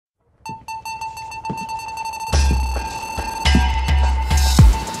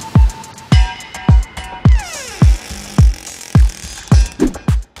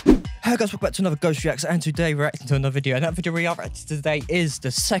Hey guys, welcome back to another Ghost Reacts, and today we're reacting to another video, and that video we are reacting to today is the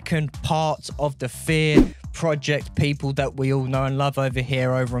second part of the Fear Project people that we all know and love over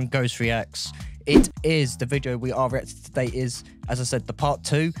here over on Ghost Reacts. It is, the video we are reacting to today is, as I said, the part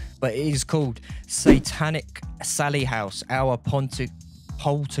 2, but it is called Satanic Sallie House, our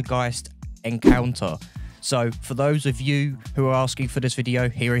poltergeist encounter. So for those of you who are asking for this video,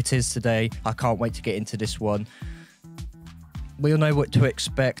 here it is today. I can't wait to get into this one. We all know what to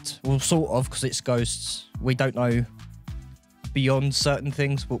expect. Well, sort of, because it's ghosts. We don't know beyond certain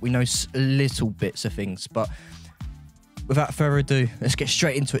things, but we know little bits of things. But without further ado, let's get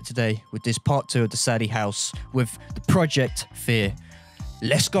straight into it today with this part 2 of the Sallie House with the Project Fear.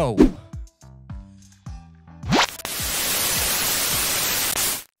 Let's go.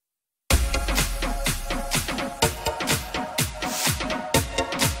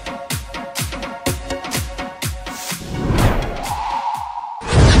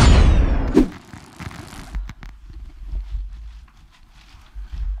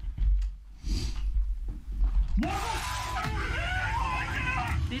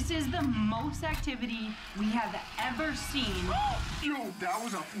 This is the most activity we have ever seen. Yo, that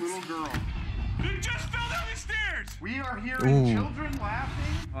was a little girl. They just fell down the stairs! We are hearing children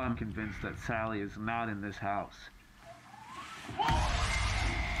laughing. I'm convinced that Sallie is not in this house.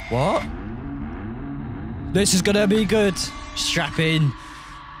 What? This is gonna be good. Strap in.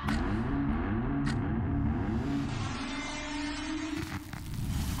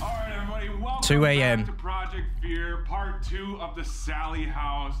 Alright, everybody, welcome 2 a.m. back to Project Fear, part 2 of the Sallie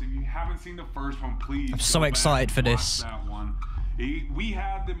House. If you haven't seen the first one, please. I'm so excited for this. That one. We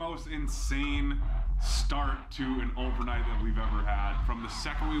had the most insane start to an overnight that we've ever had. From the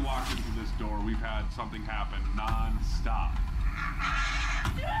second we walked into this door, we've had something happen non-stop.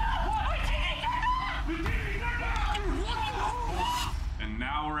 And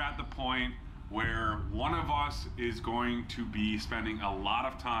now we're at the point where one of us is going to be spending a lot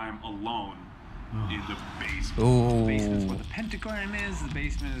of time alone in the basement. The basement is where the pentagram is. The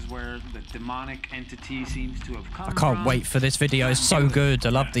basement is where the demonic entity seems to have come I can't from. wait for this video. It's so good. I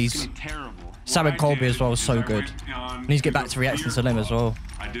love these. It's gonna be terrible. Sam and Colby as well is so good. Need to get back to reacting to them as well.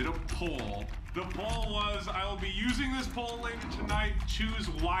 I did a poll. The poll was, I will be using this poll later tonight. Choose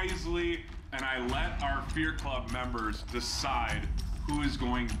wisely. And I let our Fear Club members decide who is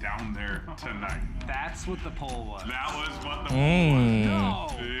going down there tonight. That's what the poll was. That was what the poll was. No.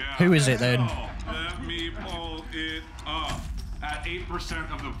 Yeah. Who is it then? So, let me pull it up. At 8%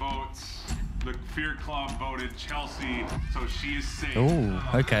 of the votes, the Fear Club voted Chelsea, so she is safe. Oh,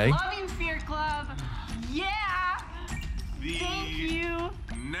 okay. Love you, Fear Club. Yeah. The Thank you.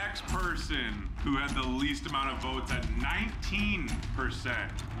 next person who had the least amount of votes at 19%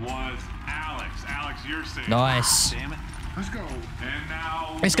 was Alex. Alex, you're safe. Nice. Damn it. Let's go. And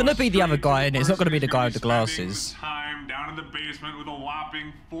now It's gonna be the other guy, and it's not gonna be the guy with the glasses. Time down in the basement with a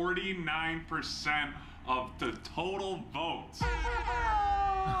whopping 49% of the total votes.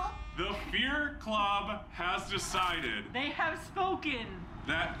 The Fear Club has decided They have spoken.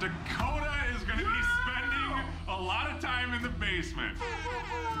 that Dakota is going to be spending a lot of time in the basement.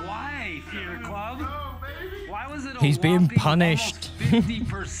 Why, Fear Club? Why was it a He's being whopping punished. almost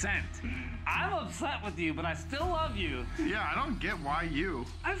 50%? I'm upset with you, but I still love you. Yeah, I don't get why you.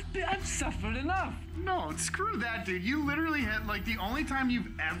 I've suffered enough. No, screw that, dude. You literally had, like, the only time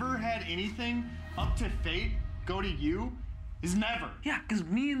you've ever had anything up to fate go to you is never. Yeah, because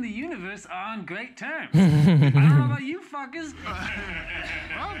me and the universe are on great terms. I don't know about you fuckers.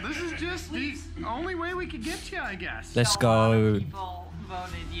 Well, this is just the only way we could get you, I guess. Let's A lot of go. people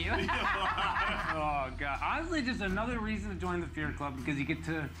voted you. Oh, God. Honestly, just another reason to join the Fear Club, because you get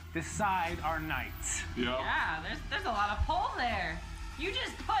to decide our nights. Yep. Yeah, there's a lot of pull there. You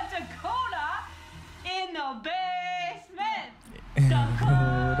just put Dakota in the basement.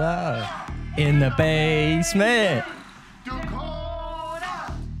 Dakota In the basement.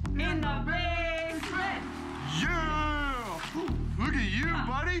 Dakota in the basement. Yeah! Look at you,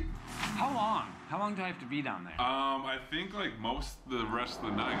 buddy. How long? How long do I have to be down there? I think like the rest of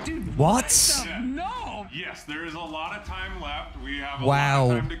the night. Dude, What? no! Yes, there is a lot of time left. We have a Wow.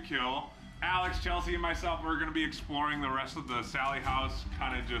 lot of time to kill. Alex, Chelsea, and myself, we're going to be exploring the rest of the Sallie House,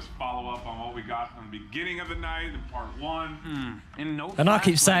 kind of just follow up on what we got from the beginning of the night in part 1. And I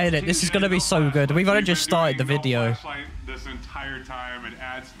keep saying it, this is going to be so good. We've only just started the video. This entire time, it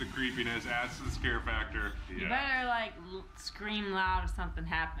adds to the creepiness, adds to the scare factor. You better like scream loud if something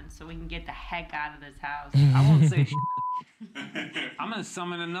happens so we can get the heck out of this house. I won't say I'm gonna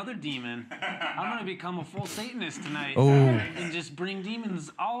summon another demon. I'm gonna become a full Satanist tonight. Oh. And just bring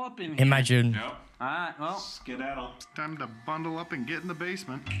demons all up in here. Imagine. Yep. Alright, well. Skedaddle. Time to bundle up and get in the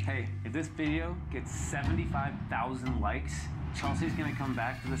basement. Hey, if this video gets 75,000 likes, Chelsea's gonna come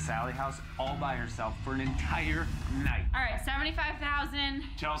back to the Sallie house all by herself for an entire night. All right, 75,000.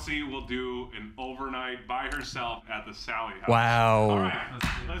 Chelsea will do an overnight by herself at the Sallie house. Wow. All right,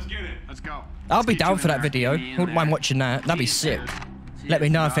 let's get it. Let's go. I'll Let's be get down you for in that there. video. Wouldn't mind watching that. That'd be sick. Let me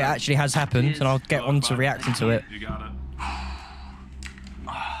know if it actually has happened, and I'll get on to reacting to it. You got it.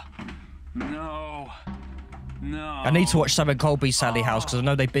 No. No. I need to watch some of Colby's Sallie house because I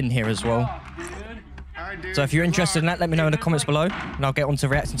know they've been here as well. Dude. All right, dude. So if you're interested in that, let me know in the comments below, and I'll get on to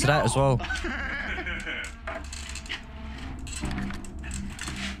reacting to that as well.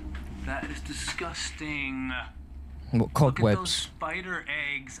 That is disgusting. What Look at those cobwebs? spider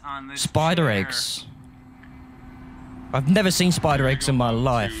eggs on this Spider chair. eggs. I've never seen spider eggs in my To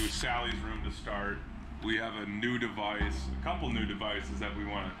life. Sally's room to start. We have a new device, a couple new devices that we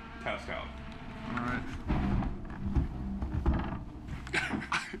want to test out. All right.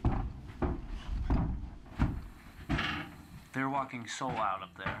 They're walking so loud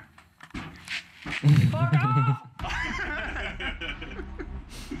up there. Fuck off!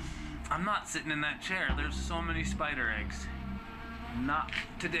 I'm not sitting in that chair. There's so many spider eggs. Not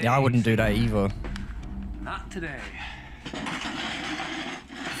today. Yeah, I wouldn't do that either. Not today.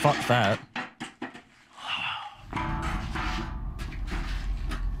 Fuck that.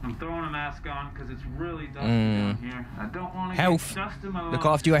 I'm throwing a mask on because it's really dusty down here. I don't want to Health. get dust in my Look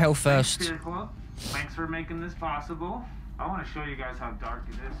lungs. after your health Thanks, first. Fear Club. Thanks for making this possible. I want to show you guys how dark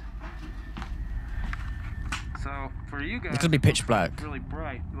it is. So, for you guys, It's gonna be pitch it looks black. really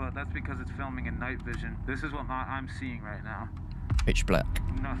bright. Well, that's because it's filming in night vision. This is what I'm seeing right now. Pitch black.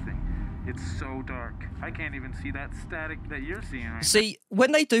 Nothing. It's so dark. I can't even see that static that you're seeing right See,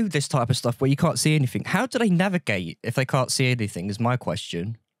 when they do this type of stuff where you can't see anything, how do they navigate if they can't see anything is my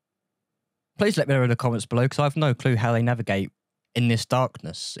question. Please let me know in the comments below because I have no clue how they navigate in this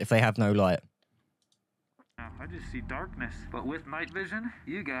darkness if they have no light. now. I just see darkness. But with night vision,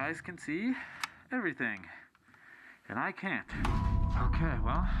 you guys can see everything. And I can't. Okay,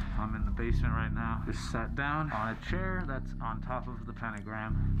 well, I'm in the basement right now. Just sat down on a chair that's on top of the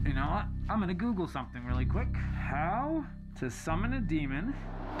pentagram. You know what? I'm gonna Google something really quick. How to summon a demon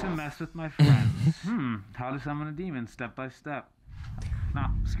to mess with my friends. How to summon a demon step by step. No,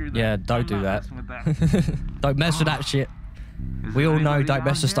 screw that. Yeah, don't I'm do not that. messing with that. Don't mess with that shit. Is We there all know anybody don't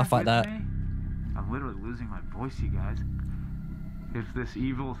mess on with stuff here like that. with me? I'm literally losing my voice, you guys. If this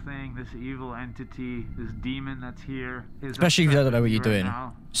evil thing, this evil entity, this demon that's here is Especially if you don't know what upset you're with me doing.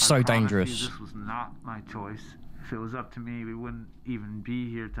 now, So I promise you dangerous. this was not my choice. If it was up to me, we wouldn't even be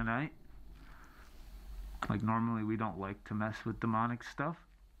here tonight. Like normally we don't like to mess with demonic stuff.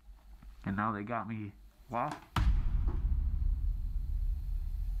 And now they got me lost.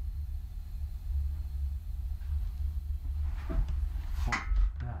 What's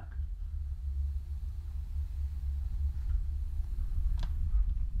that?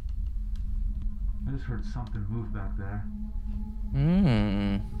 I just heard something move back there.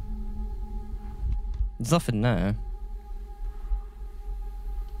 There's nothing there.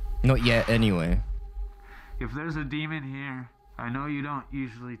 Not yet, anyway. If there's a demon here, I know you don't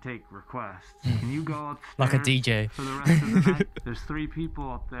usually take requests. Can you go upstairs Like a DJ. for the rest of the night? There's 3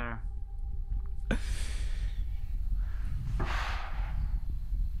 people up there.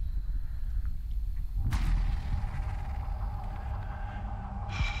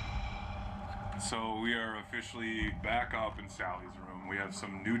 So we are officially back up in Sally's room. We have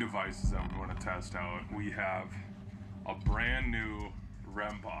some new devices that we want to test out. We have a brand new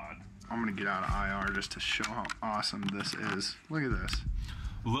REM pod. I'm gonna get out of IR just to show how awesome this is. Look at this.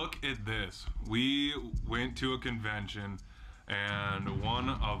 Look at this. We went to a convention and one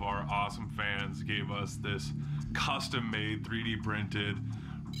of our awesome fans gave us this custom-made 3D printed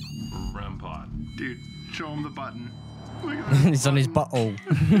REM pod. Dude, show him the button. Look at this. It's on his butthole.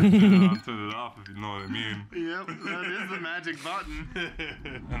 I'll turn it off if you know what I mean. Yep, that is the magic button.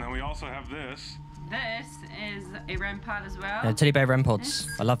 And then we also have this. This is a REM pod as well. Yeah, teddy bear REM pods.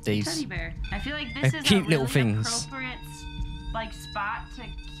 This I love Teddy these. bear. I feel like this They're is cute a little really things. appropriate like spot to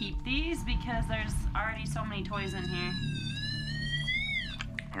keep these because there's already so many toys in here.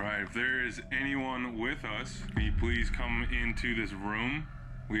 All right, if there is anyone with us, can you please come into this room?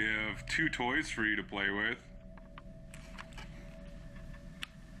 We have 2 toys for you to play with.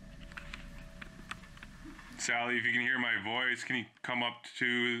 Sally, if you can hear my voice, can you come up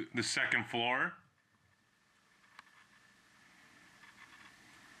to the 2nd floor?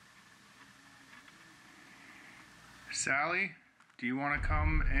 Sally, do you want to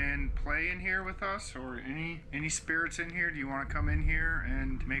come and play in here with us, or any spirits in here? Do you want to come in here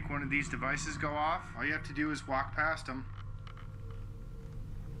and make one of these devices go off? All you have to do is walk past them.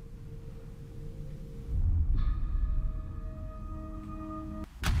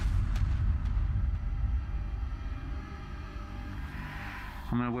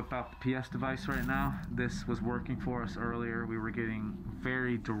 I'm gonna whip out the PS device right now. This was working for us earlier. We were getting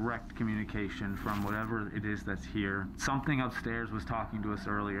very direct communication from whatever it is that's here. Something upstairs was talking to us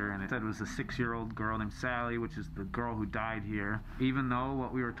earlier, and it said it was a 6-year-old girl named Sally, which is the girl who died here. Even though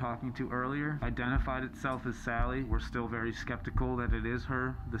what we were talking to earlier identified itself as Sally, we're still very skeptical that it is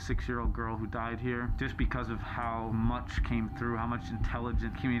her, the 6-year-old girl who died here, just because of how much came through, how much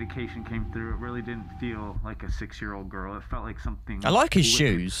intelligent communication came through. It really didn't feel like a 6-year-old girl. It felt like something. I like his shoes.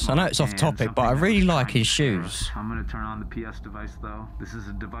 I know it's off topic, but I really like his shoes. I'm going to turn on the PS device though. This is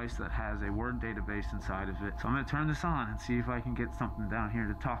a device that has a word database inside of it. So I'm going to turn this on and see if I can get something down here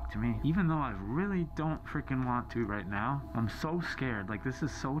to talk to me. Even though I really don't freaking want to right now. I'm so scared. Like, this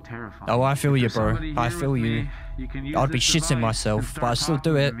is so terrifying. Oh, I feel you, bro. I feel you. I'd be shitting myself, but I'd still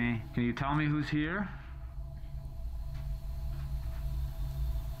do it. Can you tell me who's here?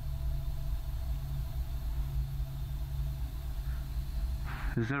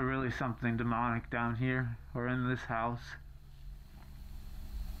 Is there really something demonic down here or in this house?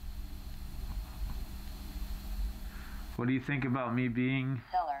 What do you think about me being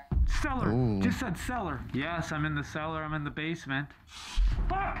Cellar? Cellar! Ooh. Just said cellar. Yes, I'm in the cellar. I'm in the basement.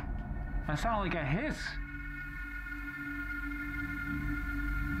 Fuck! That sounded like a hiss.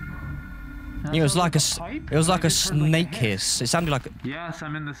 It was like a snake hiss. It sounded like. Yes,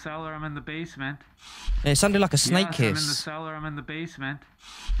 I'm in the cellar. I'm in the basement. It sounded like a snake yes, I'm in the hiss. cellar. I'm in the basement.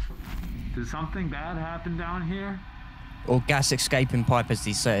 Did something bad happen down here? Or gas escaping pipe, as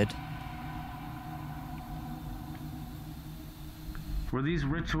he said. Were these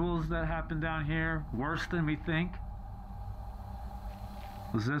rituals that happened down here worse than we think?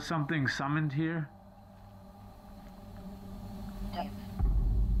 Was there something summoned here?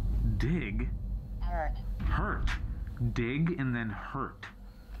 Dig? Hurt. Hurt. Dig and then hurt.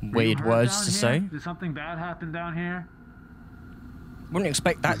 Were you Weird hurt words down to here? say. Did something bad happen down here? Wouldn't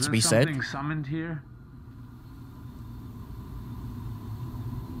expect that Was to there be said. something summoned here?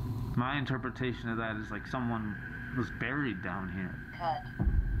 My interpretation of that is like someone was buried down here. Cut.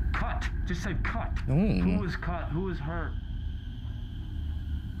 Cut. Just said cut. Ooh. Who was cut? Who was hurt?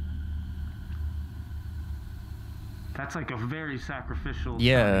 That's like a very sacrificial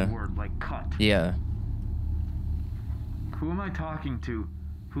sounding word, like cut. Yeah. Who am I talking to?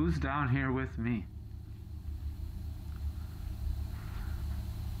 Who's down here with me?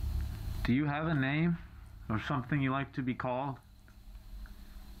 Do you have a name or something you like to be called?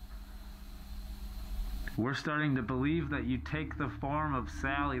 We're starting to believe that you take the form of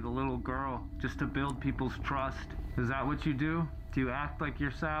Sally, the little girl, just to build people's trust. Is that what you do? Do you act like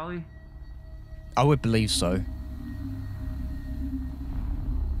you're Sally? I would believe so.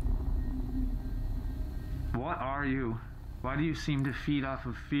 What are you? Why do you seem to feed off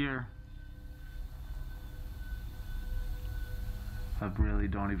of fear? I really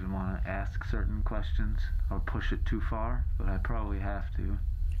don't even want to ask certain questions or push it too far, but I probably have to.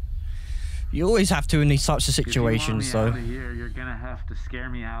 You always have to in these types of situations, if you want me though. out of here, you're gonna have to scare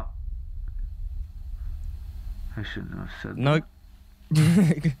me out. I shouldn't have said Nope.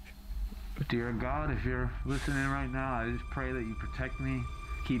 that. Dear God, if you're listening right now, I just pray that you protect me,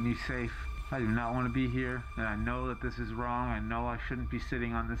 keep me safe. I do not want to be here, and I know that this is wrong. I know I shouldn't be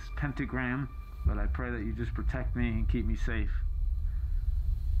sitting on this pentagram, but I pray that you just protect me and keep me safe.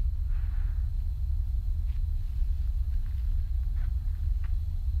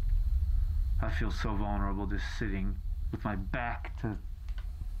 I feel so vulnerable just sitting with my back to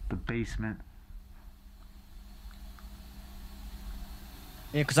the basement.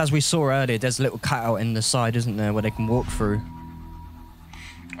 Yeah, because as we saw earlier, there's a little cutout in the side, isn't there, where they can walk through.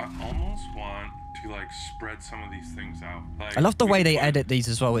 I almost want to like spread some of these things out. Like, I love the we way could they put edit these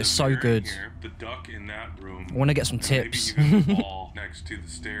as well. It's the so bear in good. Here, the duck in that room. I want to get some and tips. Maybe even the ball next to the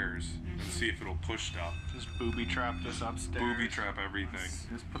stairs and see if it'll push stuff. Just booby trap this upstairs. Booby trap everything.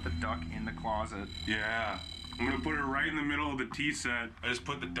 Just put the duck in the closet. Yeah. I'm gonna put it right in the middle of the tea set. I just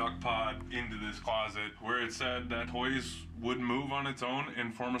put the duck pod into this closet where it said that toys would move on its own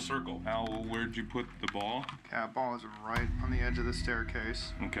and form a circle. Al, where'd you put the ball? Cat ball is right on the edge of the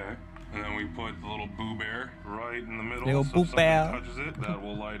staircase. Okay. And then we put the little Boo Bear right in the middle. Little so Boo if something Bear. touches it, that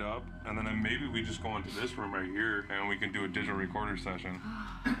will light up. And then maybe we just go into this room right here and we can do a digital recorder session.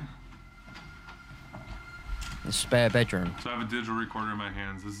 The spare bedroom. So I have a digital recorder in my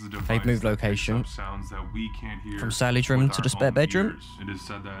hands. This is a device They've moved that location. picks up sounds that we can't hear From Sallie's room with to our the spare own bedroom? ears. It is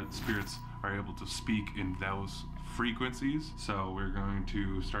said that spirits are able to speak in those frequencies. So we're going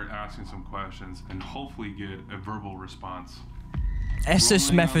to start asking some questions and hopefully get a verbal response. Estes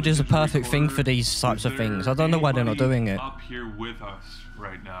Rolling method out is a the digital perfect thing for recorder. these types Is of things. there I don't know why they're not anybody doing it. up here with us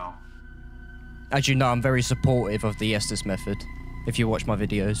right now? As you know, I'm very supportive of the Estes method. If you watch my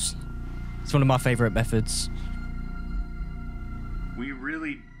videos, it's one of my favorite methods. We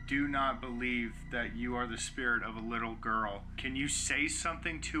really do not believe that you are the spirit of a little girl. Can you say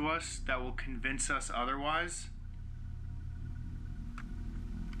something to us that will convince us otherwise?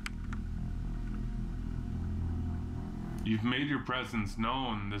 You've made your presence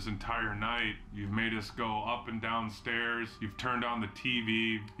known this entire night. You've made us go up and down stairs. You've turned on the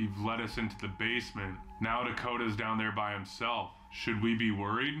TV. You've led us into the basement. Now Dakota's down there by himself. Should we be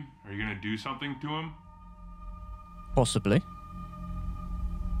worried? Are you gonna do something to him? Possibly.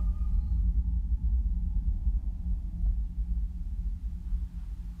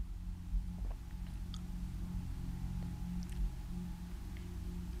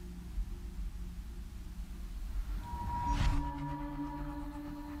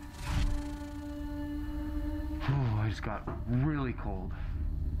 Oh, I just got really cold.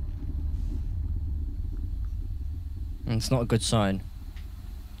 It's not a good sign.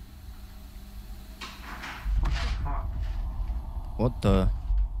 What the fuck? What the?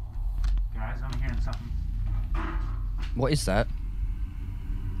 Guys, I'm hearing something. What is that?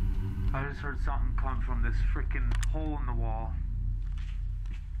 I just heard something come from this freaking hole in the wall.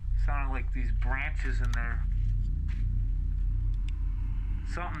 Sounded like these branches in there.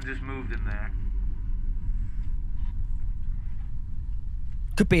 Something just moved in there.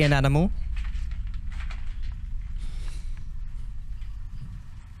 Could be an animal.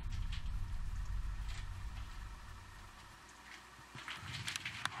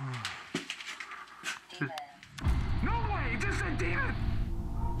 No way! It just said demon!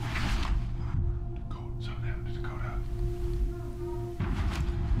 Dakota.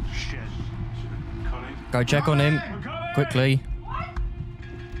 Shit. Cutting. Go check on him quickly.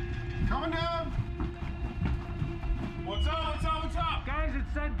 Coming down! What's up? Guys, it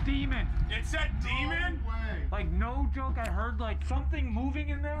said demon. It said demon? No way. Like, no joke, I heard like something moving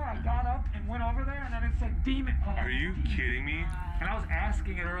in there. I got up and went over there and then it said demon. Are you kidding me? And I was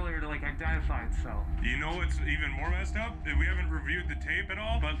asking it earlier to like identify itself. You know what's even more messed up? We haven't reviewed the tape at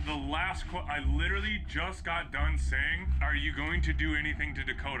all, but the last I literally just got done saying, are you going to do anything to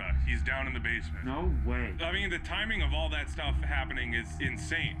Dakota? He's down in the basement. No way. I mean, the timing of all that stuff happening is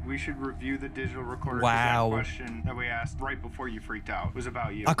insane. We should review the digital recorder. 'cause Wow. That question that we asked right before you freaked out was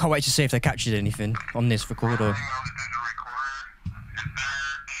about you. I can't wait to see if they captured anything on this recorder. On the digital recorder, is there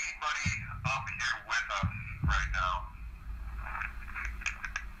anybody up here with us right now?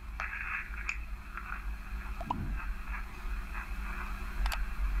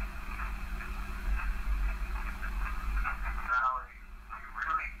 Sallie, you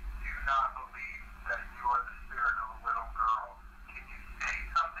really do not believe that you are the spirit of a little girl. Can you say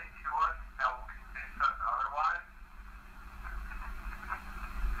something to us that will convince us otherwise?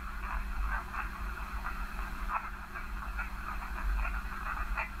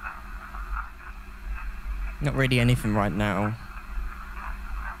 Not really anything right now. You've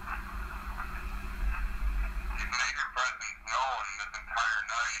made your presence known this entire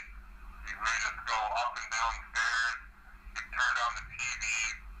night. You've made us go up and down stairs. You've turned on the TV.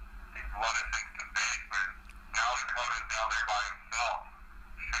 You've led us into the basement. Now Dakota's down there by himself.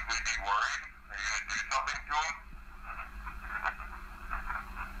 Should we be worried? Are you going to do something to him?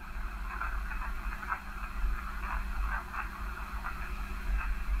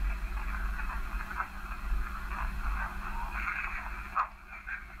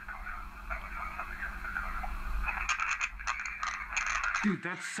 Dude,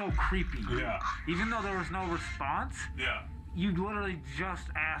 that's so creepy. Yeah. Even though there was no response, Yeah. you literally just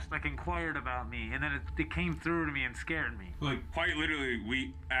asked, like inquired about me, and then it came through to me and scared me. Like, quite literally,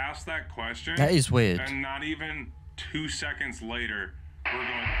 we asked that question. That is weird. And not even 2 seconds later, we're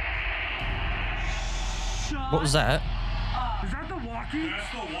going, What was that? Is that the walkie? that's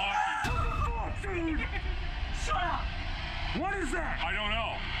the walkie. What the fuck, dude? Shut up! What is that? I don't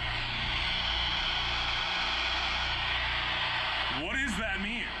know. What does that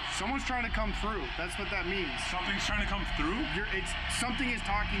mean? Someone's trying to come through. That's what that means. Something's trying to come through? Something is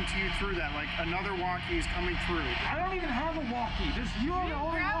talking to you through that. Like another walkie is coming through. I don't even have a walkie. You are the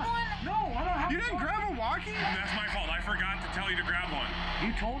only one. No, I don't have You a didn't walkie. grab a walkie? That's my fault. I forgot to tell you to grab one. You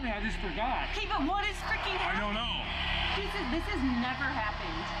told me, I just forgot. Okay, but what is freaking I happening? don't know. This has never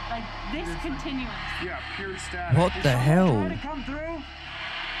happened. Like, this continuous. Yeah, pure static. What the hell? Trying to come through?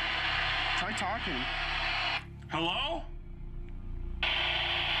 Try talking. Hello?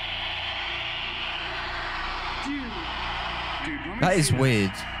 Dude, let me That see is this.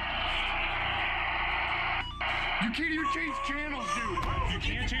 weird. You can't even change channels, dude. You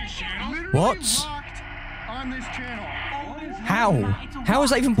can't change channels? Literally What? locked on this channel. How? How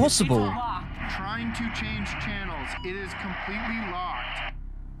is that even possible? It's locked. Trying to change channels. It is completely locked.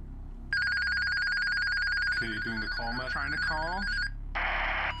 Okay, you're doing the call method. Trying to call.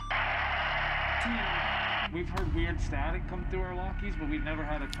 We've heard weird static come through our walkies, but we've never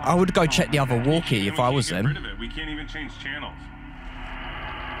had a I would go check the other walkie if I was Get rid them. of it. We can't even change channels.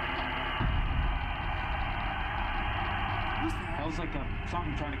 That was like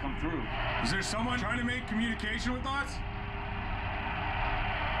something trying to come through. Is there someone trying to make communication with us?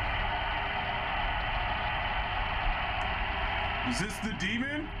 Is this the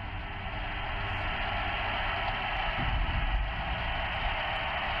demon?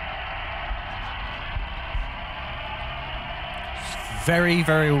 Very,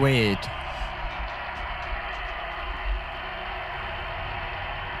 very weird.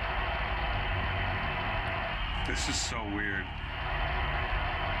 This is so weird.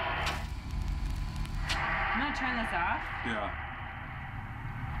 I'm gonna turn this off. Yeah.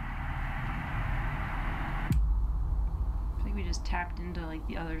 I think we just tapped into like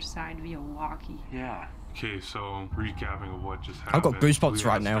the other side via walkie. Yeah. Okay, so recapping of what just happened. I've got goosebumps We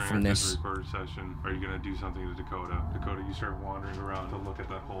right asked now during from our this. Recorder session, are you gonna do something to Dakota? Dakota, you start wandering around to look at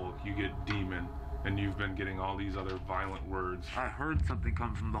that hole. You get demon, and you've been getting all these other violent words. I heard something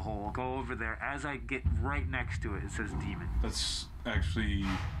come from the hole. Go over there. As I get right next to it, it says demon. That's actually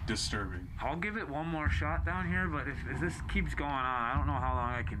disturbing. I'll give it one more shot down here, but if this keeps going on, I don't know how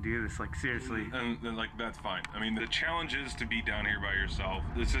long I can do this. Like, seriously. And then, like, that's fine. I mean, the challenge is to be down here by yourself.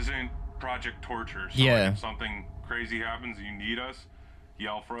 This isn't Project Torture. So Yeah. like, if something crazy happens and you need us,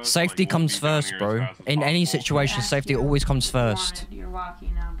 yell for us. Safety like, we'll comes be down first, here as bro. fast as In any possible. situation, Ask safety you always comes if you first. wanted your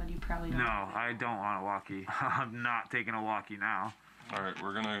walkie now, but you probably don't. No, I don't want a walkie. I'm not taking a walkie now. All right,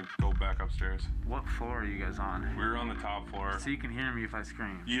 we're gonna go back upstairs. What floor are you guys on? We're on the top floor. So you can hear me if I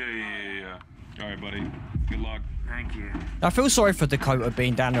scream. Yeah. All right, buddy. Good luck. Thank you. I feel sorry for Dakota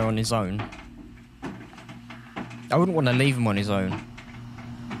being down there on his own. I wouldn't want to leave him on his own.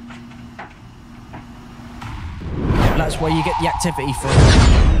 That's where you get the activity from. I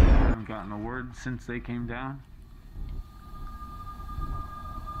haven't gotten a word since they came down.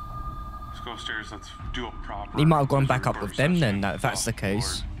 Let's go upstairs. Let's do a proper. He might have gone visual back up recorder with them session. then, if that's the Oh,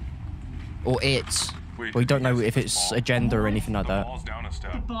 case. Lord. Or it. Wait, We don't you know guys if see the it's ball? a gender or anything like The that. ball's down a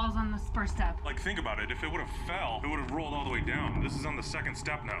step. The ball's on the first step. Like, think about it. If it would have fell, it would have rolled all the way down. This is on the second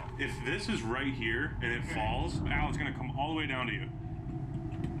step now. If this is right here and it falls, Al's gonna come all the way down to you.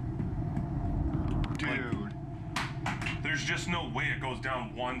 Dude. There's just no way it goes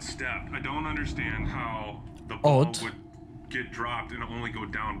down one step. I don't understand how the ball Odd. would get dropped and only go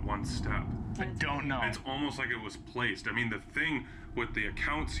down one step. I don't know. It's almost like it was placed. I mean, the thing with the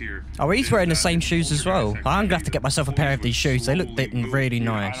accounts here. Oh, he's is wearing the that same it's shoes as well. poltergeist I'm gonna have to activity. get myself a pair of these shoes. They look Slowly move really here.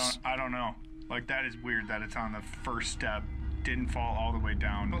 nice. I don't know. Like, that is weird that it's on the first step. Didn't fall all the way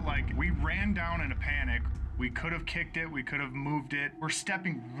down. But, like, we ran down in a panic. We could have kicked it. We could have moved it. We're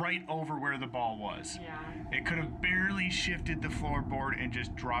stepping right over where the ball was. Yeah. It could have barely shifted the floorboard and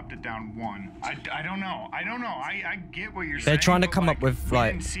just dropped it down one. I don't know. I get what you're saying. They're trying to but, come like, up with, we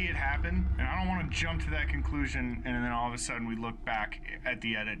like- didn't see it happen, and I don't want to jump to that conclusion, and then all of a sudden we look back at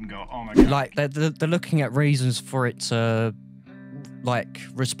the edit and go, oh my god. Like, they're looking at reasons for it to, like,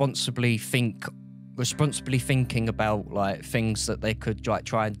 responsibly thinking about, like, things that they could, like,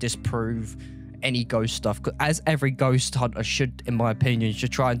 try and disprove any ghost stuff. 'Cause as every ghost hunter should, in my opinion,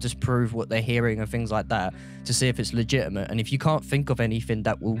 should try and disprove what they're hearing and things like that to see if it's legitimate. And if you can't think of anything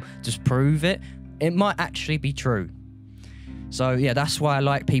that will disprove it, it might actually be true. So yeah, that's why I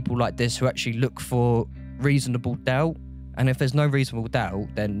like people like this who actually look for reasonable doubt. And if there's no reasonable doubt,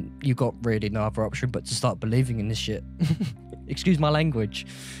 then you got really no other option but to start believing in this shit. Excuse my language.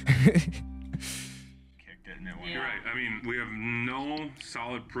 Kicked it and it went. You're right. I mean, we have no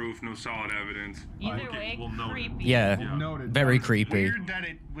solid proof, no solid evidence. Either Okay, way, we'll note it. creepy. Yeah, Noted. very It's creepy. Weird that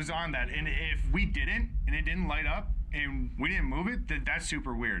it was on that, and if we didn't, and it didn't light up, and we didn't move it, then that's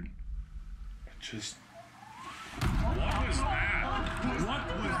super weird. Just. What was that? What was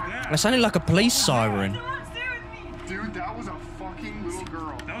that? It sounded like a police siren. Dude, that was a fucking little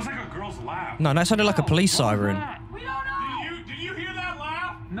girl. That was like a girl's laugh. No, that sounded like a police What was siren. that? We don't know. Did you hear that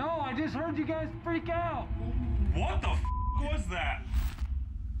laugh? No, I just heard you guys freak out. What the was that?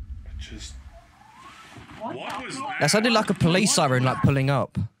 Just. What was that? That sounded like a police siren, like pulling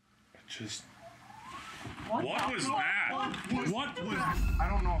up. Just. What was that? What was? I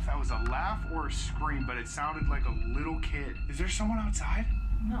don't know if that was a laugh or a scream, but it sounded like a little kid. Is there someone outside?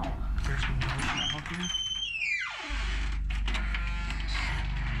 No. There's no one out here.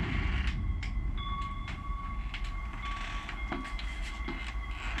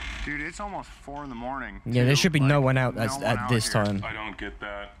 Dude, it's almost 4 in the morning. Yeah, there should be no one out at this time. I don't get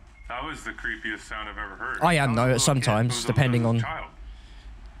that. That was the creepiest sound I've ever heard. I am though, sometimes, depending on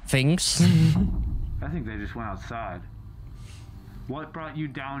things. I think they just went outside. What brought you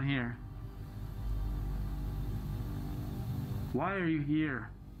down here? Why are you here?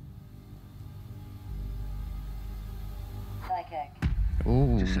 Psychic.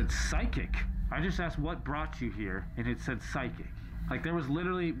 Ooh. It just said psychic. I just asked what brought you here, and it said psychic. Like there was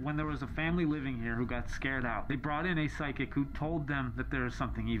literally, when there was a family living here who got scared out, they brought in a psychic who told them that there is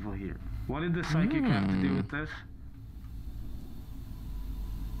something evil here. What did the psychic have to do with this?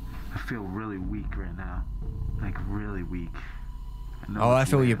 I feel really weak right now. Like really weak. Oh, I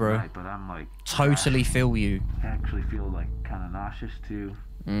feel you, bro. Night, but I'm like Totally feel you. I actually feel like kind of nauseous too.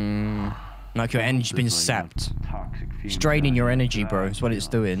 Like your energy's been There's, sapped. Toxic fumes It's draining your energy, bro. I It's what it's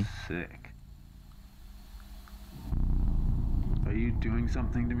feel doing. Sick. Are you doing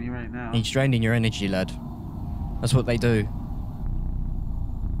something to me right now? It's draining your energy, lad. That's what they do.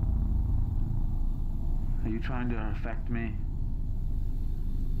 Are you trying to affect me?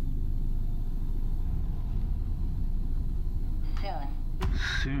 Soon.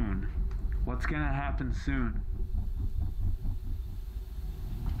 Soon? What's gonna happen soon?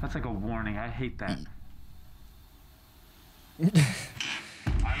 That's like a warning. I hate that. I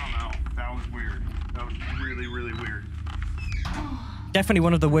don't know. That was weird. That was really, really weird. Definitely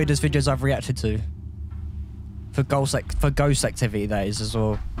one of the weirdest videos I've reacted to. For ghost activity, that is as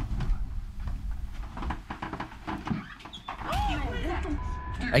well.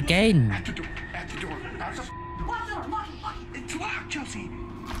 Again. At the door. At the door. At the door. It's locked, Chelsea.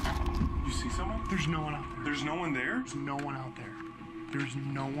 You see someone? There's no one out there. There's no one there? There's no one out there. There's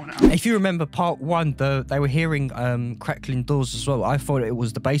no one out there. If you remember part 1, they were hearing crackling doors as well. I thought it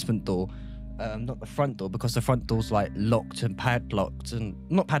was the basement door, not the front door, because the front door's like locked and padlocked, and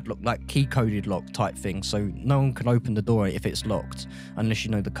not padlocked, like key coded lock type thing. So no one can open the door if it's locked unless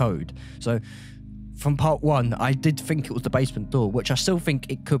you know the code. So from part 1, I did think it was the basement door, which I still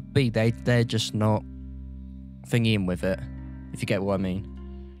think it could be. They're just not thingying with it, if you get what I mean.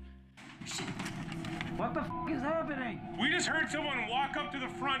 What the f is happening? We just heard someone walk up to the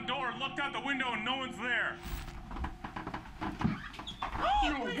front door, looked out the window, and no one's there.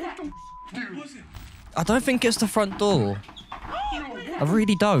 Dude, Was it? I don't think it's the front door. I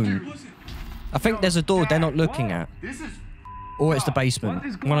really don't. Was it? I think there's a door they're not looking at. this is... Or it's the basement. What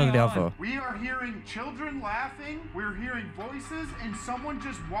is One or going the on? other. We are hearing children laughing. We're hearing voices, and someone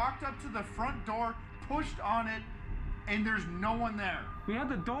just walked up to the front door, pushed on it, and there's no one there. We had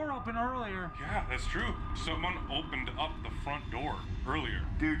the door open earlier. Yeah, that's true. Someone opened up the front door earlier.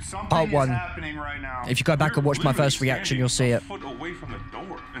 Dude, something Part is 1. happening right now. If you go back and watch my first reaction, you'll see it. A foot away from the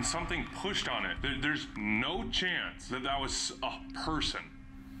door, and something pushed on it. There's no chance that that was a person.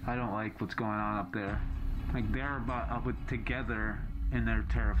 I don't like what's going on up there. Like they're about up together and they're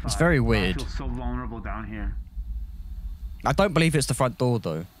terrified. It's very weird. I feel so vulnerable down here. I don't believe it's the front door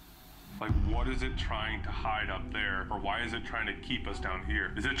though. Like, what is it trying to hide up there? Or why is it trying to keep us down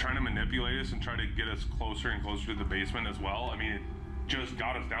here? Is it trying to manipulate us and try to get us closer and closer to the basement as well? I mean, it just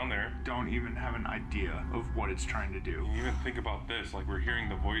got us down there. Don't even have an idea of what it's trying to do. You even think about this, like we're hearing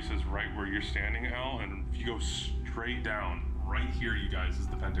the voices right where you're standing, Al, and if you go straight down, right here, you guys, is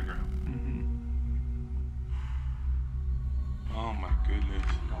the pentagram. Oh my goodness.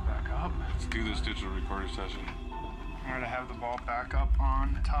 Go back up. Let's do this digital recorder session. I'm gonna have the ball back up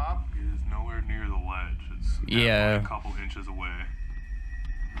on top. It is nowhere near the ledge. It's Yeah. definitely a couple inches away.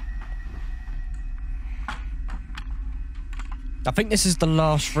 I think this is the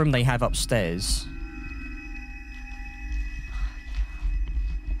last room they have upstairs.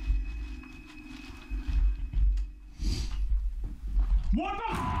 What the?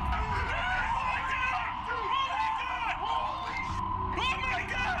 Oh my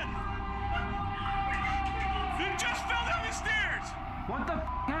god! It just fell down the stairs! What the f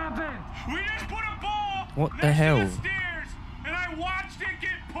happened? We just put a ball What the next hell? to the stairs, and I watched it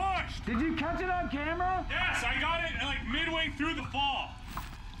get pushed! Did you catch it on camera? Yes, I got it like midway through the fall.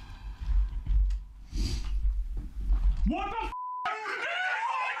 What the f?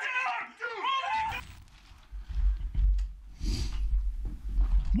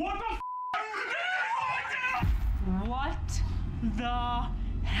 What the f? What the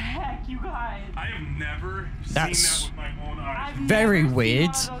heck, you guys? I have never That's seen that with my own eyes. I've very never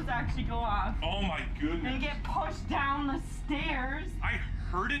weird. seen one of those actually go off. Oh my goodness. They get pushed down the stairs. I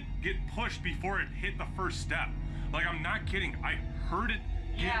heard it get pushed before it hit the first step. Like, I'm not kidding. I heard it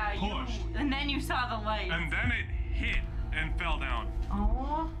get pushed. And then you saw the light. And then it hit and fell down.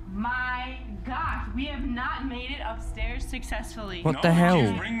 Oh my gosh, we have not made it upstairs successfully. What No, the hell?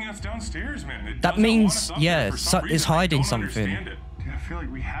 It's bringing us downstairs, man. It That doesn't want means, us up yeah, there for some it's reason. I hiding don't something. understand it. Dude, I feel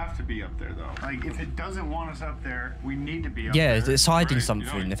like we have to be up there though. Like if it doesn't want us up there, we need to be up Yeah, there. it's hiding Right,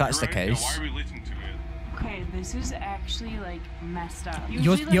 something, if that's the you're right. case. Why are we listening to it? Okay, this is actually like messed up.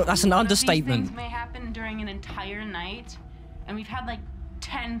 That's an one of understatement. These things may happen during an entire night, and we've had like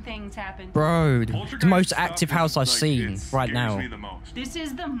 10 things happen. Bro, the Poltergeist most stuff active is, house I've like, seen it right scares now. me the most. This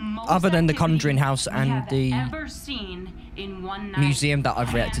is the most Other than the activity Conjuring house we and have the ever seen in one night. museum that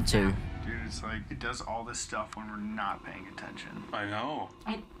I've reacted Hands to. down. Dude, it's like it does all this stuff when we're not paying attention. I know.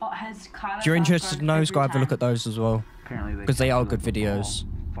 It has caught us If you're off interested to guard know, every go have a look time. at those as well. Apparently Because they are captured good the ball videos.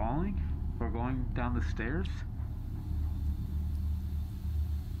 Falling or going down the stairs?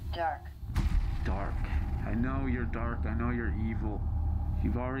 Dark. Dark. I know you're dark. I know you're evil.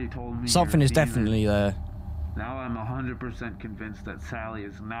 You've already told me Something you're is a demon. definitely there. Now I'm 100% convinced that Sally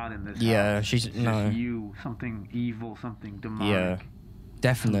is not in this Yeah, house. she's- It's no. just you, something evil, something demonic. Yeah,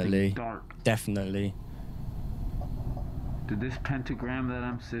 definitely. Something dark. Definitely. Did this pentagram that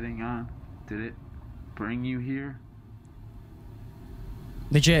I'm sitting on, did it bring you here?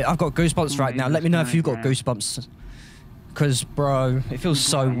 Legit, I've got goosebumps Who right made now. this Let me know if you've got pentagram? goosebumps. Because, bro, it feels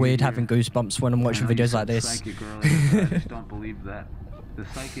so brought you weird here? having goosebumps when I'm watching I know you videos like said this. Psychic earlier, but I just don't believe that. The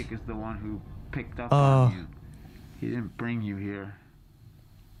psychic is the one who picked up Oh. on you. He didn't bring you here.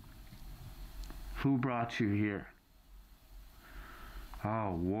 Who brought you here?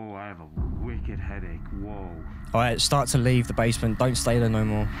 Oh, whoa, I have a wicked headache. Whoa. Alright, start to leave the basement. Don't stay there no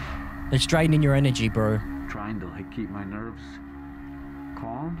more. It's draining your energy, bro. Trying to like keep my nerves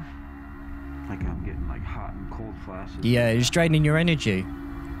calm. Like I'm getting like hot and cold flashes. Yeah, it's draining your energy.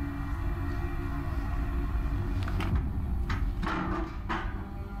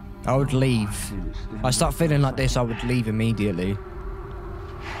 I would leave. I start feeling like this, I would leave immediately.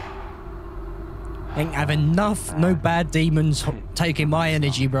 Ain't have enough, no bad demons taking my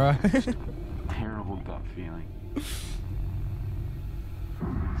energy, bro. Terrible gut feeling.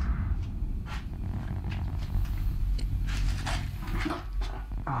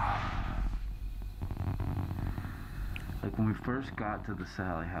 Like when we first got to the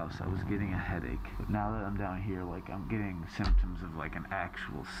Sallie house, I was getting a headache. But now that I'm down here, like I'm getting symptoms of like an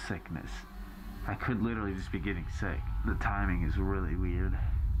actual sickness. I could literally just be getting sick. The timing is really weird.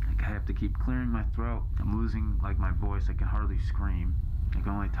 Like I have to keep clearing my throat. I'm losing like my voice. I can hardly scream. I can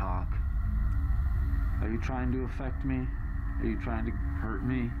only talk. Are you trying to affect me? Are you trying to hurt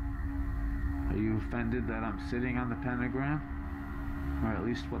me? Are you offended that I'm sitting on the pentagram? Or at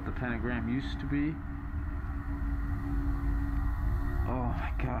least what the pentagram used to be? Oh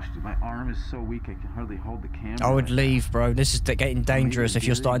my gosh, dude, my arm is so weak I can hardly hold the camera. I would leave, bro. This is getting dangerous if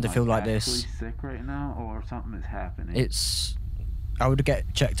you're starting to feel like this. Actually sick right now, or something is happening. It's... I would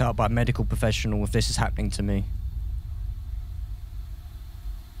get checked out by a medical professional if this is happening to me.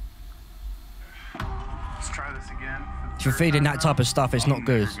 Let's try this again. If you're feeling that type of stuff, it's not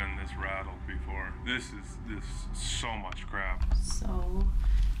good. I've never been this rattled before. This is so much crap. So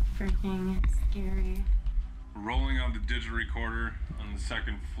freaking scary. Rolling on the digital recorder on the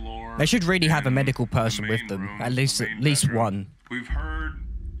second floor. They should really have a in medical the person with main them. room, At the least main bedroom. one. We've heard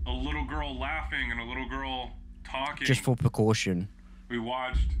a little girl laughing and a little girl talking. Just for precaution. We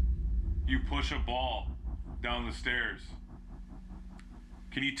watched you push a ball down the stairs.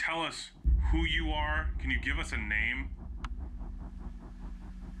 Can you tell us who you are? Can you give us a name?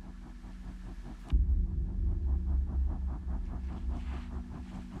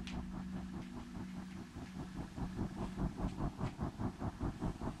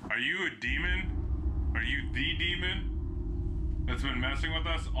 Are you a demon? Are you the demon that's been messing with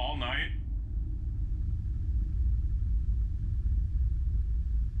us all night?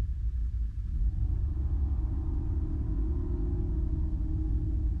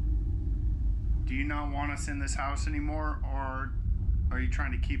 Do you not want us in this house anymore, or are you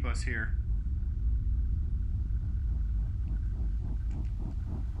trying to keep us here?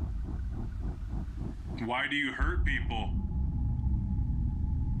 Why do you hurt people?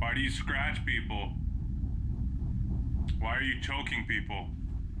 Why do you scratch people? Why are you choking people?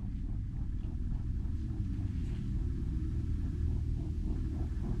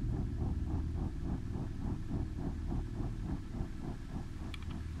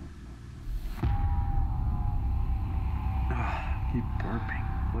 Keep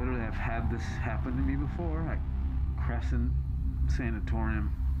burping. Literally, I've had this happen to me before at Crescent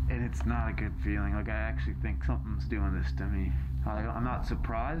Sanatorium, and it's not a good feeling. Like, I actually think something's doing this to me. I'm not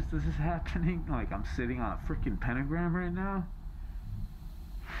surprised this is happening. Like, I'm sitting on a freaking pentagram right now.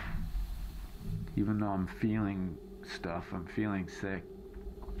 Even though I'm feeling stuff, I'm feeling sick,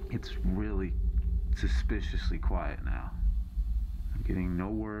 it's really suspiciously quiet now. I'm getting no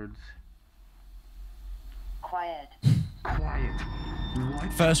words. Quiet. Quiet.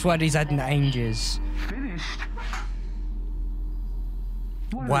 What? First word he's had in ages. Finished?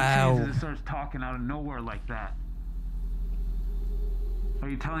 What Wow. are the chances it starts talking out of nowhere like that? Are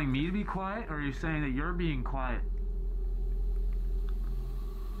you telling me to be quiet, or are you saying that you're being quiet?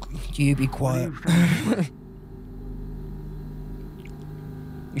 You be quiet. What are you finished?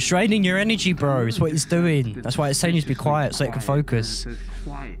 You're straining your energy, bro. It's what he's doing. That's why it's saying you to be quiet so it can focus. It says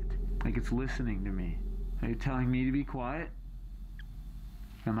quiet, like it's listening to me. Are you telling me to be quiet?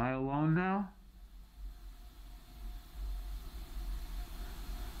 Am I alone now?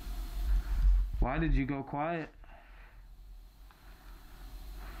 Why did you go quiet?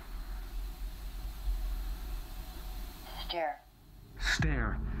 Stare.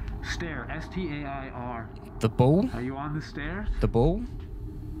 Stare. Stare. S-T-A-I-R. The ball? Are you on the stairs? The ball?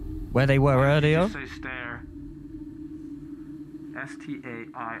 Where they were Why did you earlier? just say stare.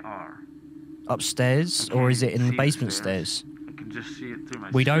 S-T-A-I-R. Upstairs? I Or can't is it even in the see basement stairs? I can just see it through my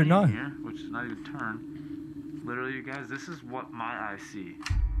We don't screen know. here, which is not even turned. Literally, you guys, this is what my eyes see.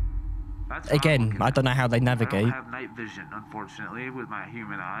 That's what I'm Again, looking I at. don't know how they I navigate. don't have night vision, unfortunately, with my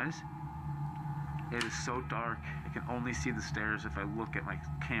human eyes. It is so dark, I can only see the stairs if I look at my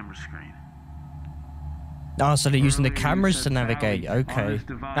camera screen. Oh, so they're using the Earlier you cameras to said navigate. Sally on Okay. this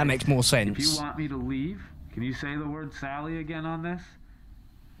device. That makes more If you sense. want me to leave, can you say the word Sally again on this?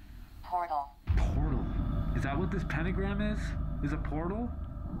 Portal. Portal. Is that what this pentagram is? Is a portal?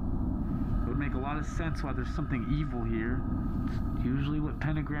 It would make a lot of sense why there's something evil here. It's usually what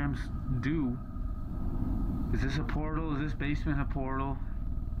pentagrams do. Is this a portal? Is this basement a portal?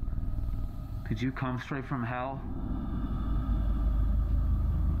 Did you come straight from hell?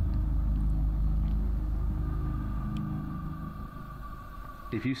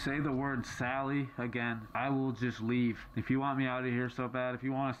 If you say the word Sally again, I will just leave. If you want me out of here so bad, if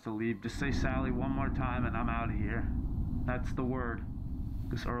you want us to leave, just say Sally one more time and I'm out of here. That's the word.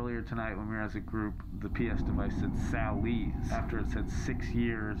 Because earlier tonight when we were as a group, the PS device said Sally's after it said 6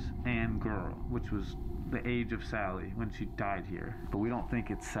 years and girl, which was the age of Sally when she died here. But we don't think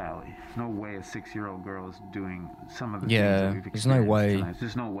it's Sally. There's no way a 6-year-old girl is doing some of the things that we've there's no experienced way. tonight.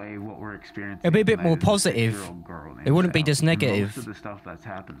 There's no way what we're experiencing. It'd be a bit tonight more is a positive. 6-year-old girl named It wouldn't be Sally. just negative. Most of the stuff that's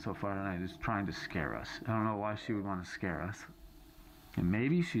happened so far tonight is trying to scare us. I don't know why she would want to scare us. And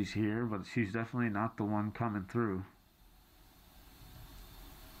maybe she's here, but she's definitely not the one coming through.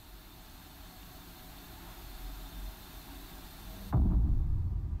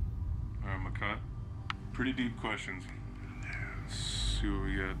 McCut. Pretty deep questions. Let's see what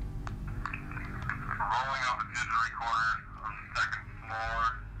we got. Rolling up the digital recorders on the second floor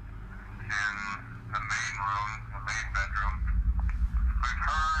in the main room, the main bedroom. We've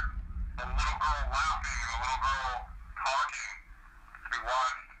heard a little girl laughing and a little girl talking. We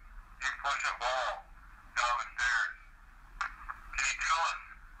watched you push a ball down the stairs. Can you tell us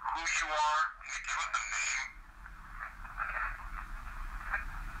who you are? Can you give us a name?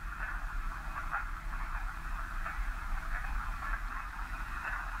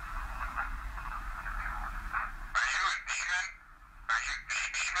 Are you a demon? Are you the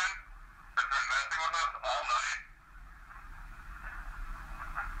demon that's been messing with us all night?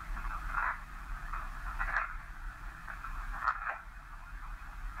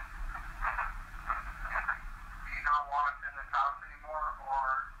 Do you not want us in this house anymore, or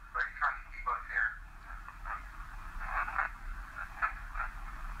are you trying to keep us here?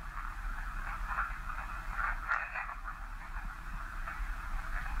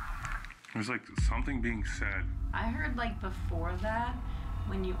 There's like something being said. I heard like before that,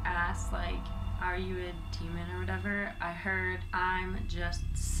 when you asked like, are you a demon or whatever, I heard, I'm just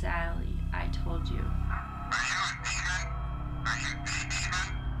Sally. I told you. Are you a demon? Are you the demon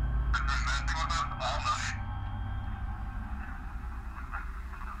that's been messing with us all night?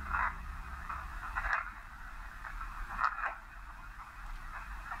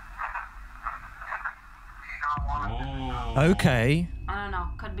 Do you not want us in Oh. Okay. I don't know.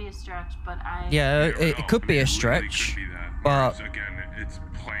 Could be a stretch, but I. Yeah, You don't it know. could be It a really stretch. could be that. but- Whereas, again, it's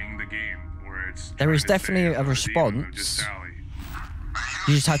playing the game where it's. There trying is to say, definitely a "I'm demon, I'm response. just Sally."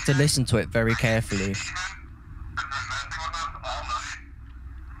 You just have to listen to it very carefully. demon that's been messing with us all night?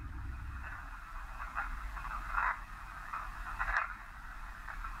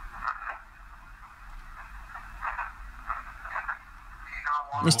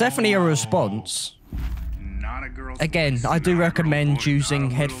 It's definitely a response. Not a girl's Again, voice, I do not a recommend girl's voice, using not a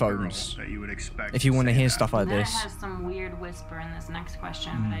little headphones girl that you would expect if you want to say hear that. stuff like Then it this. has some weird whisper in this next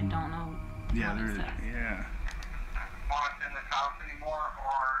question, but I don't know Yeah, what it there. says. Yeah. Want us in this house anymore,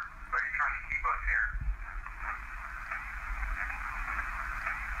 or are you trying to keep us here?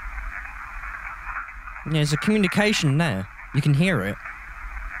 Yeah, there's a communication there. You can hear it.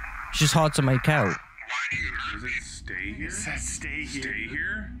 It's just hard to make out. Does it stay here? It says stay here. Stay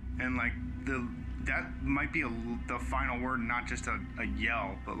here? And like that might be the final word, not just a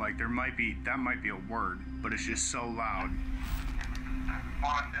yell, but like that might be a word, but it's just so loud.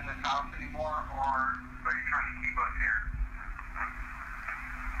 Want us in this house anymore, or are you trying to keep us here?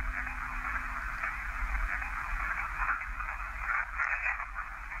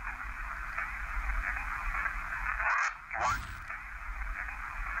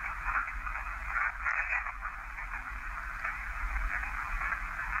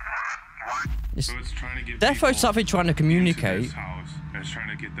 So it's trying to get Defo people something trying to into communicate. this house, and it's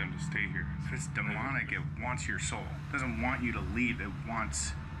trying to get them to stay here. If it's demonic, it wants your soul. It doesn't want you to leave. It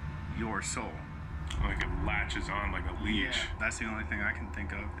wants your soul. Like it latches on like a leech. That's the only thing I can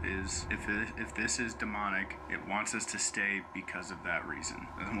think of is if this is demonic, it wants us to stay because of that reason.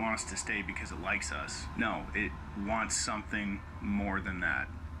 It doesn't want us to stay because it likes us. No, it wants something more than that.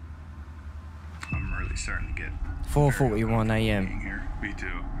 I'm really starting to get 4:41 a.m. here. Me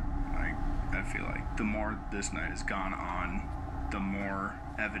too. I feel like the more this night has gone on, the more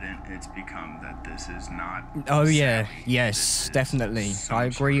evident it's become that this is not. Oh yeah, Sally. yes, This is definitely. some I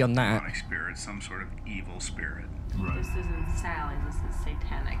agree sort on of that. demonic spirit, some sort of evil spirit. This isn't Sally, this is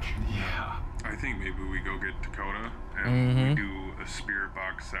Satanic. Yeah. I think maybe we go get Dakota and Mm-hmm. we do a spirit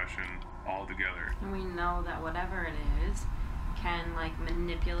box session all together. And we know that whatever it is can like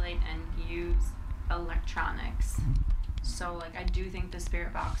manipulate and use electronics. So like I do think the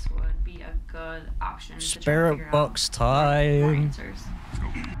spirit box would be a good option to try to Spirit figure box out more time. answers.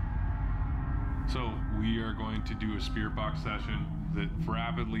 So we are going to do a spirit box session that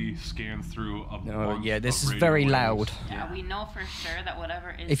rapidly scans through a bunch yeah, this of is radio very waves. loud. Yeah, we know for sure that whatever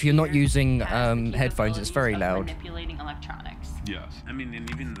is If you're not here using, has the headphones, it's very capabilities of loud. manipulating electronics. Yes. I mean, and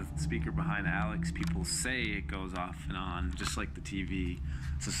even the speaker behind Alex, people say it goes off and on, just like the TV.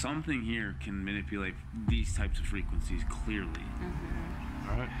 So something here can manipulate these types of frequencies clearly.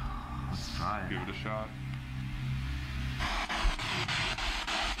 All right. Let's try it. Give it a shot.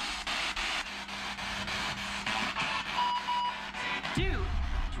 Dude!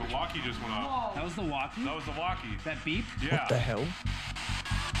 The walkie just went off. That was the walkie? That was the walkie. That beep? Yeah. What the hell?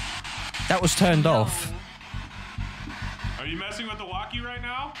 That was turned off. Are you messing with the walkie right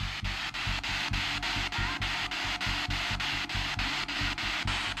now?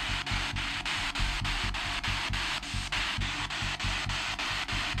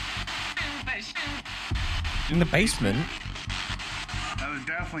 In the basement? That was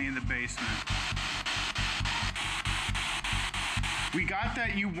definitely in the basement. We got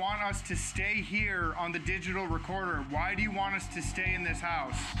that you want us to stay here on the digital recorder. Why do you want us to stay in this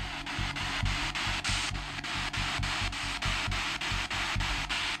house?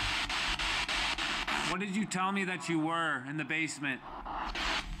 What did you tell me that you were in the basement?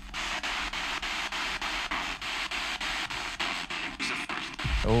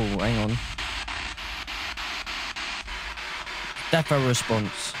 Oh, hang on. Defo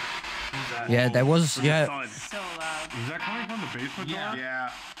response. Yeah, there was, yeah. So loud. Is that coming from the basement door?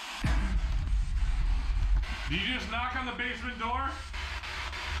 Yeah. Did you just knock on the basement door?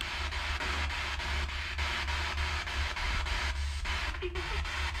 With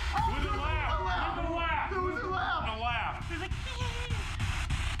a laugh! With a laugh! There was a laugh! A laugh!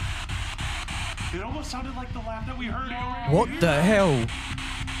 It almost sounded like the laugh that we heard. What the hell?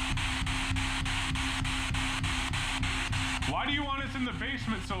 Why do you want us in the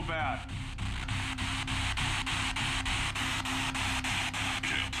basement so bad?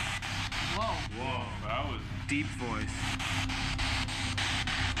 Whoa. Whoa, that was... Deep voice.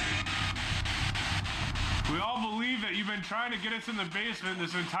 We all believe that you've been trying to get us in the basement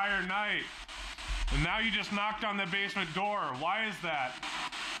this entire night. And now you just knocked on the basement door. Why is that?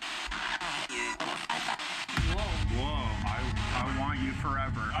 Whoa. I want you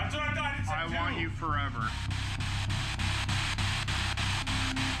forever. That's what I thought it said I too. want you forever.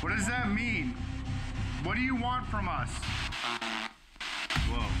 What does that mean? What do you want from us?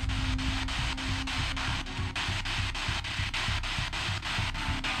 Whoa.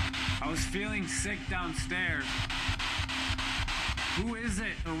 I was feeling sick downstairs. Who is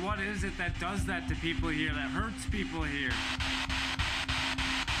it or what is it that does that to people here, that hurts people here?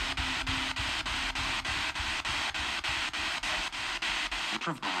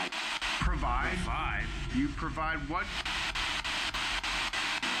 Provide. Provide? Provide. You provide what?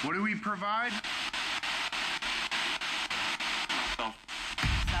 What do we provide? Self.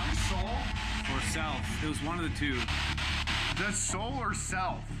 Soul? Or self. It was one of the two. The soul or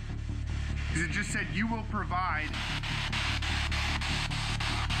self? Because it just said you will provide.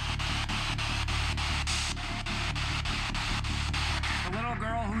 The little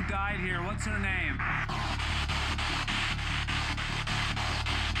girl who died here, what's her name?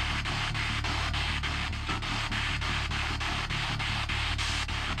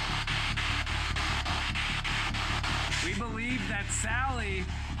 We believe that Sallie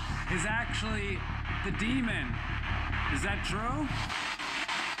is actually the demon. Is that true?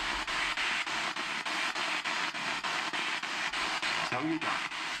 No, you don't.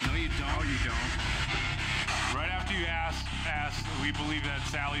 No, you don't. No, you don't. Right after you ask, we believe that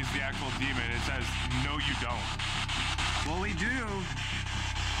Sallie's the actual demon. It says, no, you don't. Well, we do.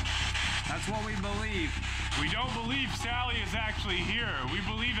 That's what we believe. We don't believe Sallie is actually here. We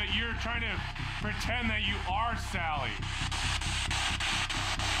believe that you're trying to pretend that you are Sallie.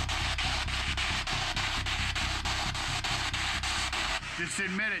 Just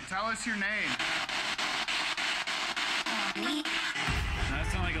admit it. Tell us your name. That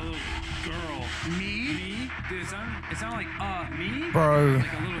sounded like a little girl. Me? Me? Dude, it sounded like, me? Bro.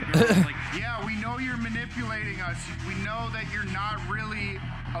 Like a little girl. Like, Yeah, we know you're manipulating us. We know that you're not really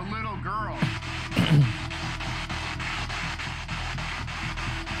a little girl.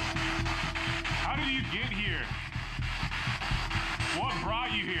 How did you get here? What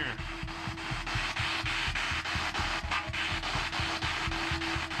brought you here?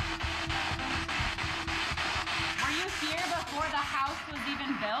 Were you here before the house was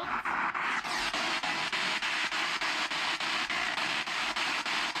even built?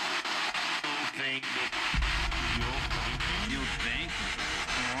 you think?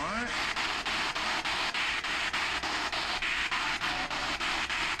 What?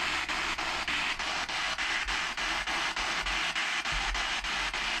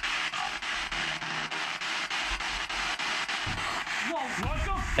 Whoa, what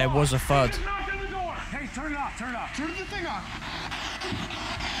the fuck? There was a thud. Just knocked on the door. Hey, turn it off, turn it off. Turn the thing on.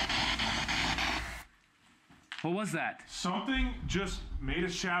 What was that? Something just made a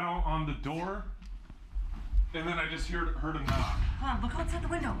shadow on the door, and then I just heard a knock. Hold on, look outside the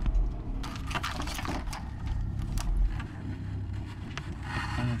window.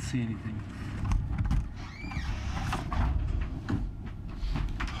 I don't see anything.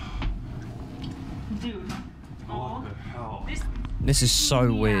 Dude. What the hell? This is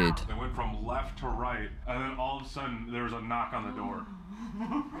so weird. They went from left to right, and then all of a sudden there was a knock on the door.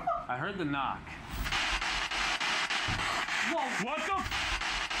 I heard the knock. Whoa, what the?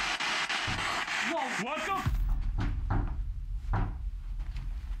 Whoa, what the?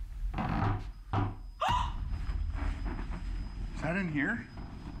 Is that in here?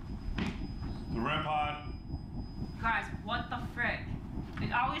 The REM pod. Guys, what the frick?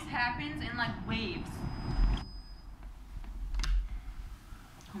 It always happens in like waves.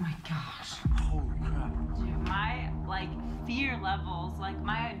 Oh my gosh. Holy crap. Dude, my like fear levels, like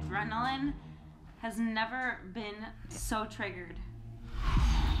my adrenaline has never been so triggered.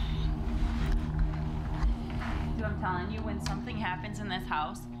 Dude, I'm telling you, when something happens in this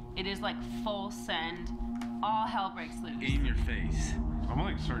house, it is like full send. All hell breaks loose. In your face. I'm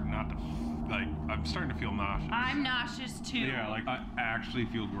like starting not to, like, I'm starting to feel nauseous. I'm nauseous too. Yeah, like I actually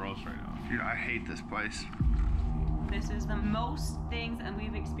feel gross right now. Dude, I hate this place. This is the most things that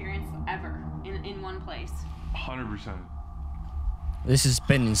we've experienced ever in one place. 100%. This has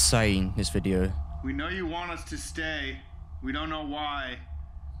been insane, this video. We know you want us to stay. We don't know why,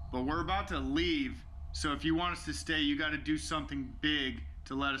 but we're about to leave. So if you want us to stay, you got to do something big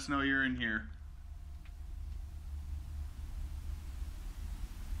to let us know you're in here.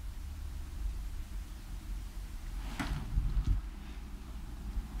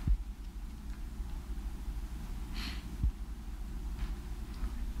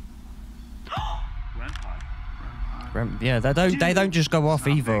 REM pod. Yeah, they don't just go off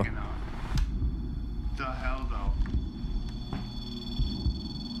Not either. big enough. The hell, though?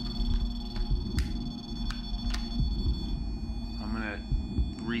 I'm gonna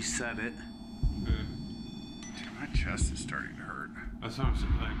reset it. Good. Dude, my chest is starting to hurt. That's what I'm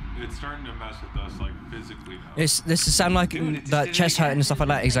saying. Like, it's starting to mess with us, like, physically now. This is sound like that chest hurting and stuff like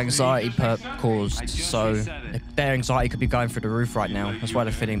that is anxiety caused. So their anxiety could be going through the roof right now. That's why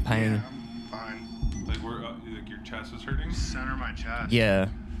they're feeling pain. I'm fine. Like, like your chest is hurting? Center my chest. Yeah,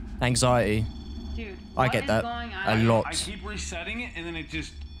 anxiety. Dude, I what get is that going a on? lot. I keep resetting it and then it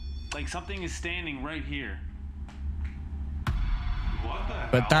just, like something is standing right here. What? What the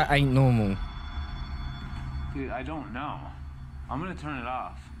But hell? that ain't normal. Dude, I don't know. I'm gonna turn it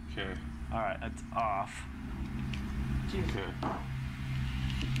off. Okay. Alright, it's off. Okay.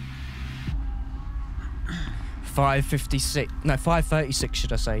 5:36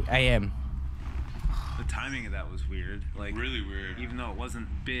 should I say, AM. The timing of that was weird. Like, Really weird. even though it wasn't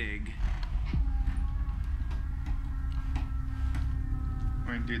big.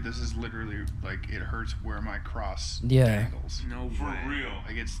 I mean, dude, this is literally like it hurts where my cross Yeah. dangles. No For way. real.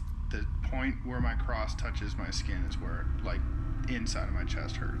 Like it's the point where my cross touches my skin is where like inside of my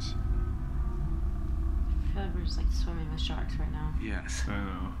chest hurts. I feel like we're just like swimming with sharks right now. Yes. I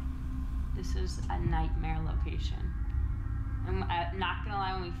know. This is a nightmare location. And I'm not gonna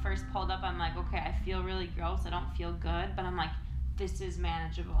lie, when we first pulled up, I'm like, okay, I feel really gross. I don't feel good, but I'm like, this is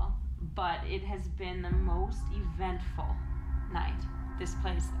manageable. But it has been the most eventful night. This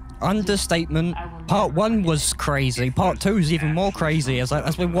place. Understatement. I will Part never 1 forget was it. crazy. Part 2 is even more crazy as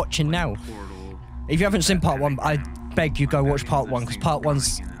we're watching now. Portal. If you haven't seen part 1, I beg you go watch part 1 because part 1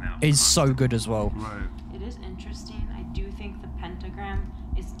 is so good as well. Right. It is interesting. I do think the pentagram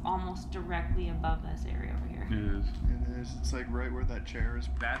is almost directly above this area over here. It is. It is. It's like right where that chair is.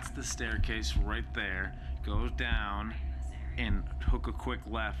 That's the staircase right there. Goes down and hook a quick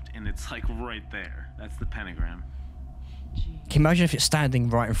left, and it's like right there. That's the pentagram. Jeez. Can you imagine if it's standing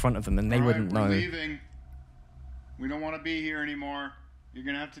right in front of them and they All right, wouldn't we're know? leaving. We don't want to be here anymore. You're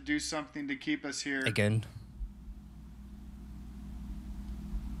gonna have to do something to keep us here. Again.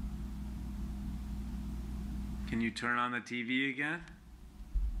 Can you turn on the TV again?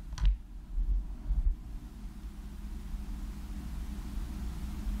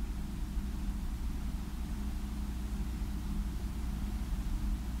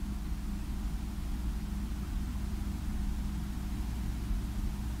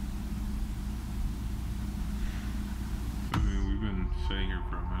 I mean, we've been sitting here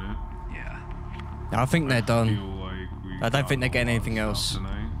for a minute. Yeah. I think they're done. Feel like we I don't think they're got getting a lot of anything stuff else.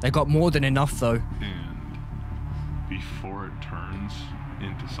 tonight, They got more than enough though. and before it turns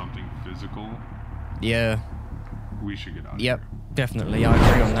into something physical, Yeah. we should get out of Yep. here. Definitely. I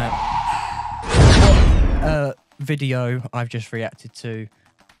agree on that. Video I've just reacted to.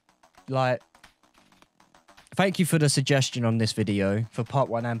 Like, thank you for the suggestion on this video for part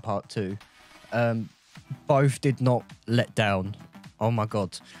 1 and part 2. Both did not let down. Oh my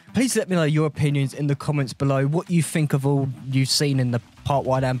god. Please let me know your opinions in the comments below. What you think of all you've seen in the part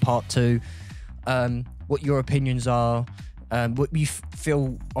 1 and part 2. What your opinions are. What you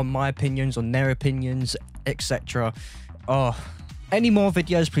feel on my opinions, on their opinions, etc. Oh, any more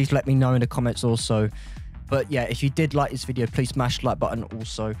videos, please let me know in the comments also. But yeah, if you did like this video, please smash the like button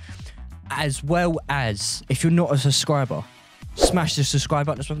also. As well as, if you're not a subscriber, smash the subscribe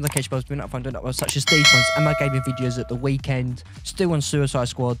button, the notification bell, be notified when doing such as these ones and my gaming videos at the weekend. Still on Suicide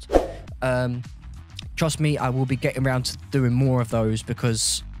Squad. Trust me, I will be getting around to doing more of those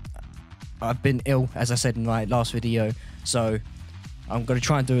because I've been ill, as I said in my last video. So I'm going to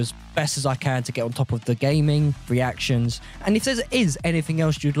try and do as best as I can to get on top of the gaming, reactions. And if there is anything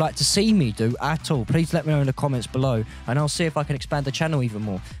else you'd like to see me do at all, please let me know in the comments below. And I'll see if I can expand the channel even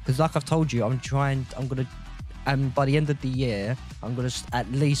more. Because like I've told you, and by the end of the year, I'm going to at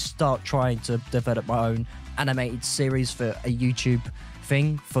least start trying to develop my own animated series for a YouTube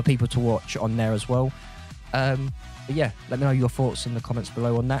thing for people to watch on there as well. But yeah, let me know your thoughts in the comments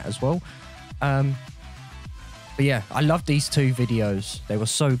below on that as well. But yeah, I love these 2 videos. They were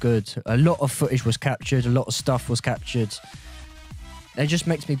so good. A lot of footage was captured. A lot of stuff was captured. It just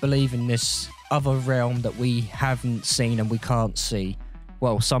makes me believe in this other realm that we haven't seen and we can't see.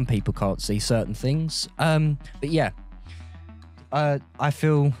 Well, some people can't see certain things. But yeah, I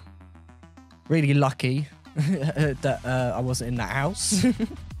feel really lucky that I wasn't in that house.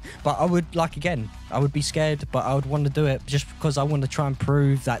 But I would, like, again, I would be scared, but I would want to do it just because I want to try and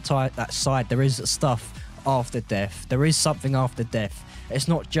prove that side. There is stuff after death. There is something after death. It's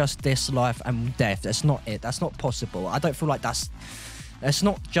not just this life and death. That's not it. That's not possible. I don't feel like that's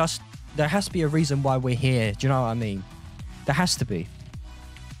not just... There has to be a reason why we're here. Do you know what I mean? There has to be.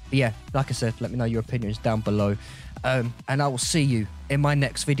 But yeah, like I said, let me know your opinions down below. And I will see you in my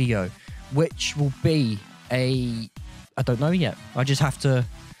next video, which will be I don't know yet. I just have to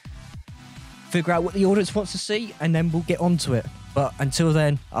figure out what the audience wants to see, and then we'll get on to it. But until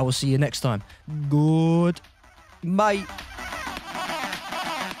then, I will see you next time. Good. Bye.